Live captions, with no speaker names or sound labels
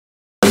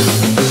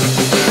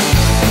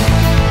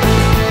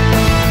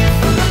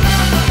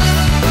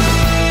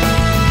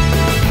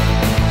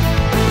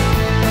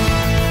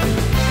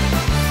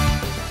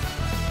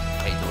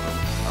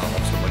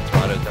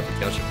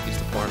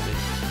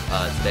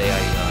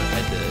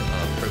had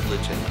the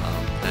privilege and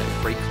had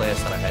a great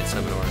class that I had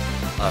seminar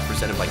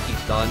presented by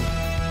Dunn.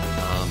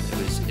 It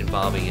was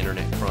involving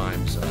internet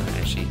crimes,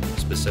 actually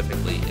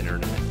specifically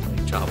internet,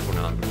 like child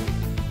pornography.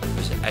 It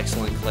was an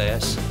excellent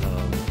class.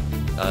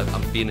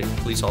 I'm being a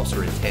police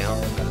officer in town.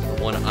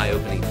 The one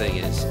eye-opening thing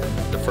is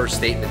the first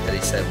statement that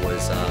he said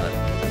was,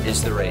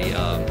 "Is there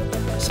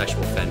a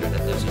sexual offender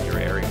that lives in your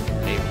area,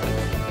 neighborhood?"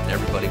 And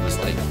everybody was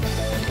like,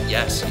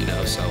 "Yes," you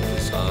know. So it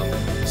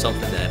was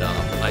something that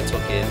I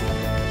took in.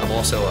 I'm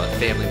also a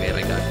family man.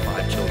 I got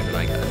 5 children.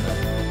 I got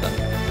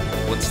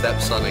one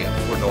stepson. I got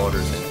 4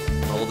 daughters,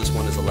 and my oldest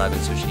one is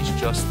 11. So she's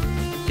just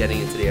getting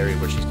into the area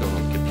where she's going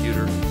on the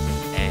computer.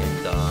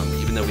 And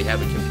even though we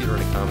have a computer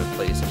in a common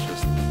place, it's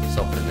just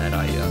something that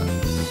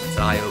it's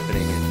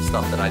eye-opening and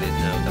stuff that I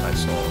didn't know that I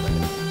saw that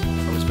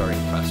I was very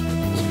impressed with.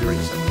 It was very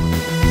simple.